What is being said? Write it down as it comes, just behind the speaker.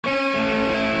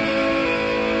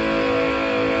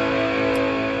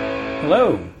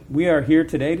Hello, we are here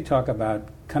today to talk about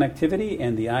connectivity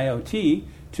and the IoT,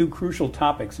 two crucial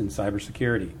topics in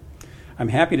cybersecurity. I'm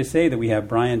happy to say that we have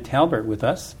Brian Talbert with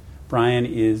us. Brian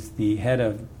is the head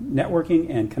of networking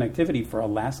and connectivity for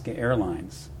Alaska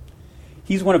Airlines.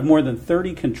 He's one of more than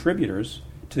 30 contributors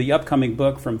to the upcoming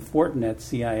book from Fortinet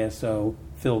CISO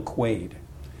Phil Quade.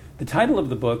 The title of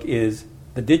the book is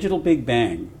The Digital Big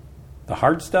Bang, the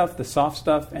hard stuff, the soft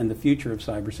stuff, and the future of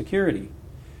cybersecurity.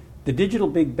 The Digital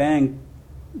Big Bang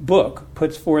book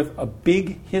puts forth a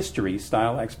big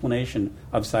history-style explanation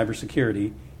of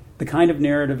cybersecurity, the kind of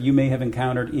narrative you may have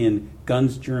encountered in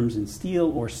Guns, Germs, and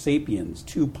Steel or Sapiens,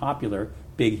 two popular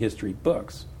big history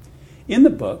books. In the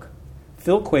book,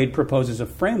 Phil Quade proposes a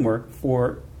framework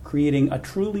for creating a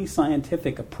truly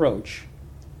scientific approach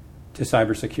to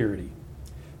cybersecurity.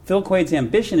 Phil Quade's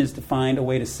ambition is to find a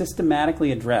way to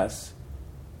systematically address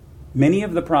many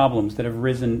of the problems that have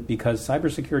arisen because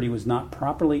cybersecurity was not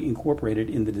properly incorporated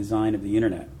in the design of the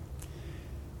internet.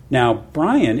 Now,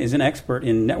 Brian is an expert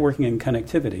in networking and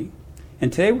connectivity,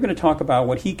 and today we're going to talk about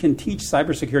what he can teach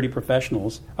cybersecurity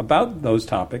professionals about those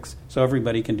topics so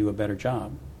everybody can do a better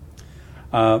job.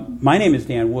 My name is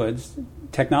Dan Woods,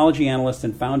 technology analyst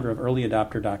and founder of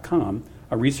EarlyAdopter.com,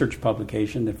 a research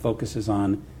publication that focuses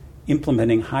on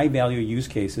implementing high-value use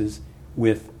cases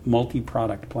with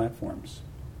multi-product platforms.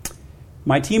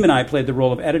 My team and I played the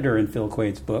role of editor in Phil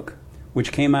Quade's book,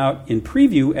 which came out in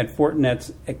preview at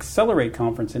Fortinet's Accelerate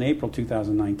conference in April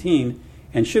 2019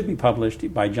 and should be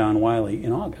published by John Wiley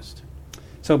in August.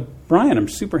 So, Brian, I'm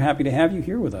super happy to have you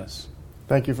here with us.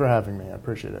 Thank you for having me. I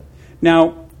appreciate it.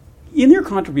 Now, in your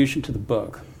contribution to the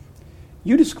book,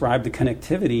 you described the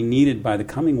connectivity needed by the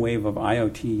coming wave of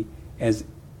IoT as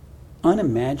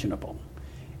unimaginable.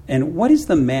 And what is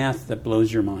the math that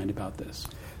blows your mind about this?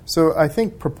 So I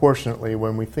think proportionately,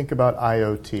 when we think about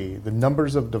IoT, the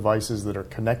numbers of devices that are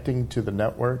connecting to the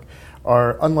network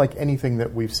are unlike anything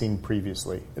that we've seen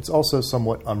previously. It's also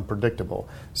somewhat unpredictable.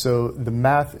 So the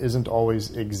math isn't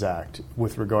always exact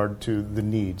with regard to the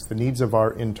needs of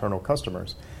our internal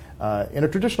customers. In a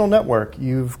traditional network,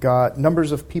 you've got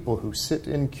numbers of people who sit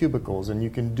in cubicles, and you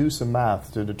can do some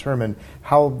math to determine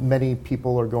how many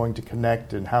people are going to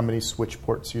connect and how many switch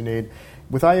ports you need.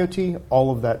 With IoT, all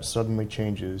of that suddenly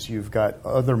changes. You've got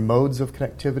other modes of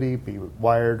connectivity, be it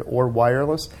wired or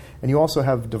wireless, and you also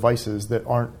have devices that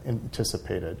aren't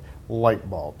anticipated, light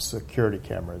bulbs, security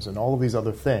cameras, and all of these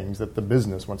other things that the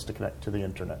business wants to connect to the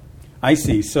internet. I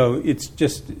see. So it's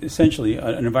just essentially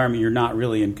an environment you're not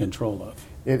really in control of.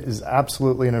 It is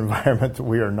absolutely an environment that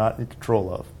we are not in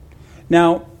control of.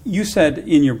 Now, you said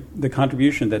in the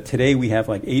contribution that today we have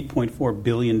like 8.4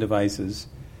 billion devices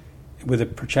with a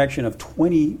projection of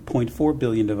 20.4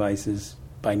 billion devices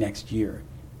by next year.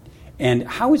 And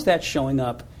how is that showing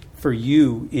up for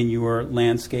you in your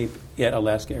landscape at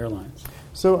Alaska Airlines?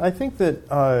 So I think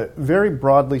that very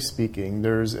broadly speaking,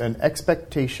 there's an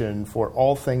expectation for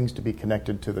all things to be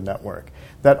connected to the network.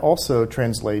 That also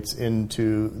translates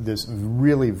into this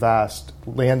really vast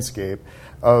landscape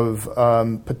of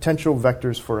potential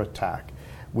vectors for attack.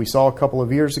 We saw a couple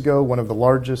of years ago one of the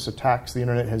largest attacks the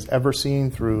internet has ever seen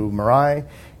through Mirai,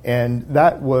 and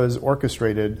that was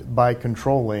orchestrated by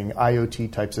controlling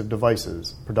IoT types of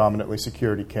devices, predominantly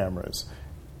security cameras,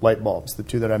 light bulbs, the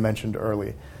two that I mentioned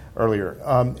earlier.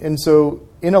 And so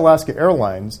in Alaska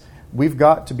Airlines, we've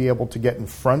got to be able to get in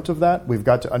front of that. We've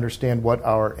got to understand what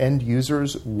our end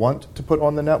users want to put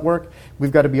on the network.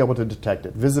 We've got to be able to detect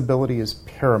it. Visibility is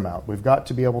paramount. We've got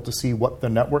to be able to see what the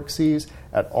network sees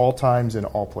at all times in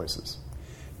all places.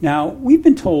 Now, we've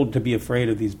been told to be afraid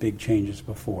of these big changes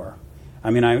before.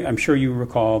 I mean, I'm sure you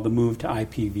recall the move to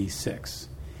IPv6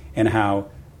 and how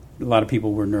a lot of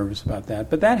people were nervous about that.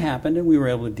 But that happened, and we were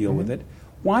able to deal with it.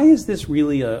 Why is this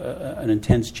really an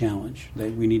intense challenge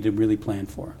that we need to really plan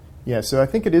for? Yeah, so I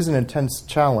think it is an intense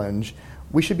challenge.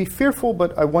 We should be fearful,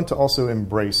 but I want to also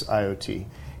embrace IoT.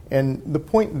 And the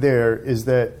point there is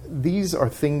that these are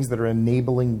things that are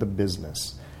enabling the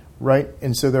business, right?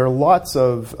 And so there are lots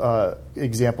of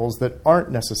examples that aren't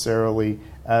necessarily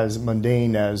as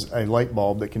mundane as a light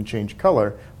bulb that can change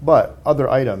color, but other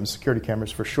items, security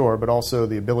cameras for sure, but also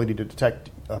the ability to detect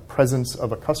a presence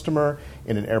of a customer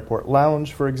in an airport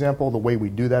lounge, for example. The way we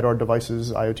do that are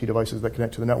devices, IoT devices that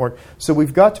connect to the network. So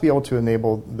we've got to be able to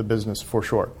enable the business for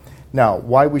sure. Now,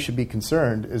 why we should be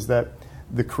concerned is that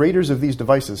the creators of these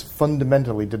devices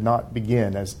fundamentally did not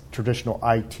begin as traditional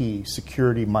IT,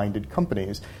 security-minded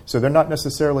companies. So they're not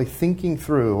necessarily thinking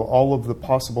through all of the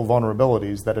possible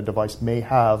vulnerabilities that a device may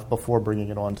have before bringing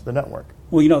it onto the network.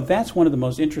 Well, you know, that's one of the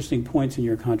most interesting points in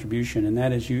your contribution, and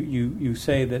that is you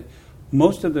say that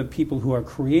most of the people who are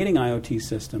creating IoT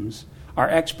systems are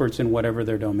experts in whatever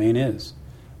their domain is.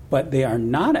 But they are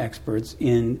not experts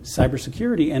in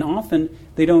cybersecurity, and often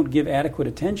they don't give adequate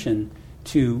attention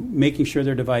to making sure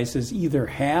their devices either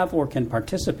have or can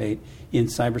participate in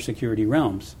cybersecurity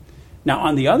realms. Now,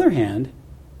 on the other hand,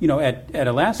 at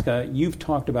Alaska, you've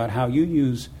talked about how you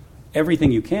use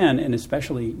everything you can, and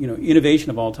especially innovation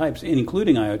of all types,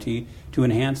 including IoT, to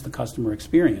enhance the customer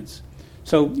experience.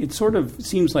 So it sort of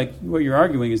seems like what you're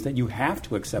arguing is that you have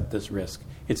to accept this risk.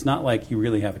 It's not like you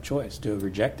really have a choice to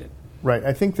reject it. Right.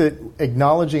 I think that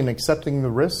acknowledging and accepting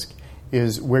the risk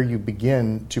is where you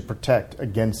begin to protect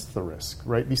against the risk,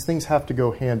 right? These things have to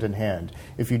go hand in hand.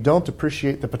 If you don't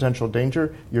appreciate the potential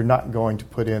danger, you're not going to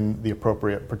put in the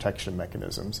appropriate protection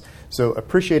mechanisms. So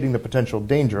appreciating the potential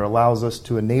danger allows us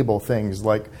to enable things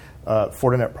like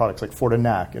Fortinet products like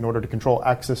FortiNAC in order to control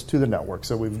access to the network.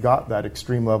 So we've got that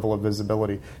extreme level of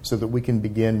visibility so that we can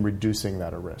begin reducing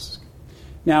that risk.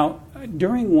 Now,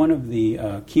 during one of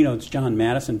the keynotes, John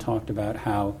Maddison talked about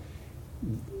how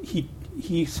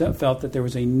he felt that there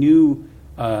was a new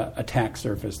attack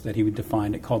surface that he would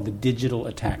define it called the digital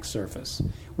attack surface,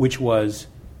 which was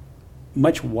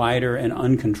much wider and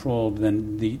uncontrolled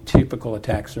than the typical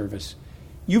attack surface.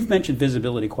 You've mentioned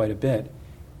visibility quite a bit.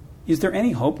 Is there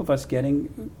any hope of us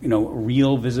getting,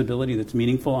 real visibility that's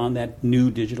meaningful on that new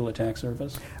digital attack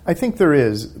surface? I think there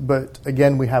is, but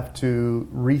again, we have to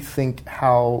rethink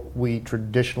how we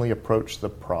traditionally approach the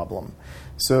problem.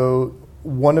 So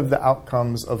one of the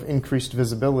outcomes of increased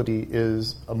visibility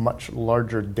is a much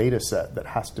larger data set that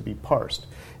has to be parsed.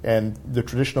 And the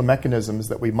traditional mechanisms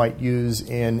that we might use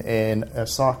in a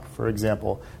SOC, for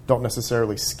example, don't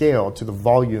necessarily scale to the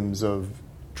volumes of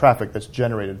traffic that's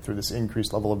generated through this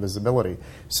increased level of visibility.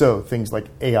 So things like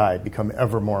AI become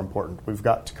ever more important. We've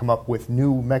got to come up with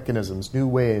new mechanisms, new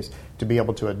ways to be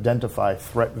able to identify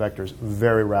threat vectors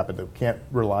very rapidly. We can't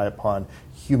rely upon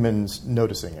humans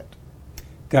noticing it.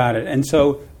 Got it. And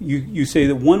so you say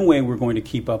that one way we're going to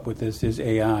keep up with this is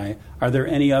AI. Are there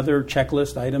any other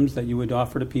checklist items that you would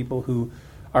offer to people who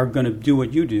are going to do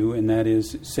what you do, and that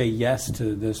is say yes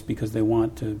to this because they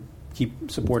want to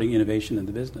keep supporting innovation in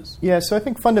the business? Yeah, so I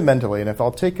think fundamentally, and if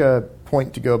I'll take a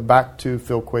point to go back to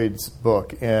Phil Quade's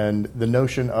book and the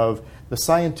notion of the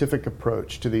scientific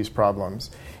approach to these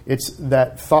problems, it's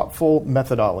that thoughtful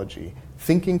methodology,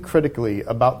 thinking critically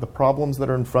about the problems that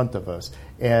are in front of us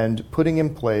and putting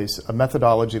in place a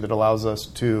methodology that allows us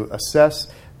to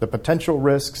assess the potential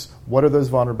risks, what are those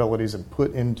vulnerabilities, and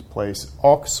put into place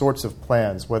all sorts of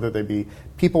plans, whether they be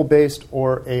people-based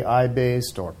or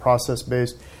AI-based or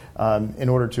process-based, in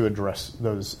order to address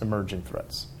those emerging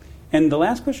threats. And the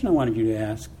last question I wanted you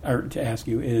to ask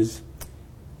you is,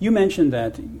 you mentioned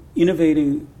that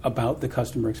innovating about the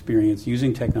customer experience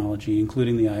using technology,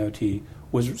 including the IoT,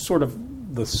 was sort of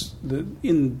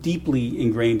deeply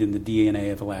ingrained in the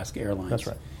DNA of Alaska Airlines. That's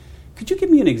right. Could you give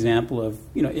me an example of,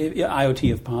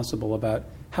 IoT if possible, about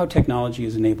how technology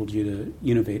has enabled you to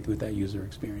innovate with that user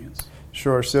experience?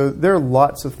 Sure. So there are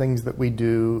lots of things that we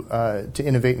do to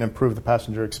innovate and improve the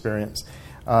passenger experience.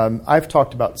 I've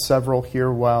talked about several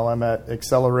here while I'm at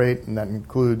Accelerate, and that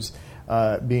includes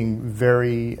being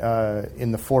very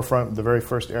in the forefront of the very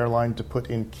first airline to put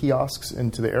in kiosks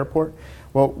into the airport.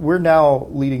 Well, we're now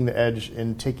leading the edge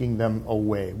in taking them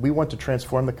away. We want to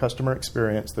transform the customer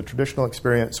experience, the traditional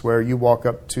experience where you walk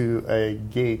up to a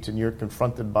gate and you're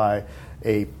confronted by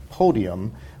a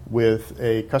podium with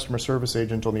a customer service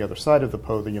agent on the other side of the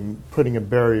podium putting a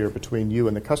barrier between you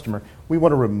and the customer. We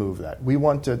want to remove that. We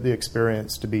want the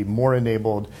experience to be more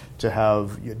enabled, to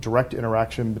have direct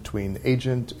interaction between the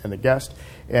agent and the guest.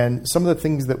 And some of the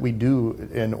things that we do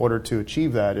in order to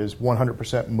achieve that is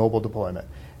 100% mobile deployment.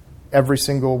 Every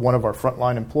single one of our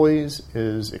frontline employees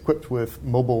is equipped with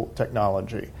mobile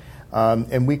technology,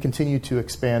 and we continue to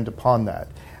expand upon that.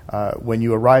 When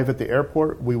you arrive at the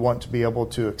airport, we want to be able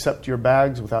to accept your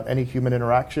bags without any human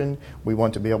interaction. We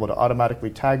want to be able to automatically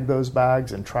tag those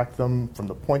bags and track them from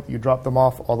the point that you drop them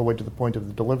off all the way to the point of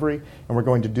the delivery, and we're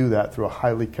going to do that through a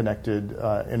highly connected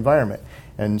environment.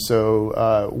 And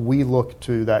so we look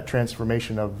to that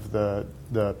transformation of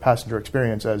the passenger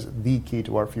experience as the key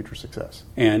to our future success.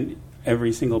 And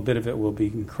every single bit of it will be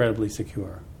incredibly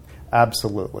secure.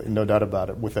 Absolutely, no doubt about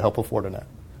it, with the help of Fortinet.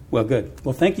 Well, good.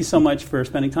 Well, thank you so much for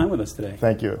spending time with us today.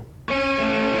 Thank you.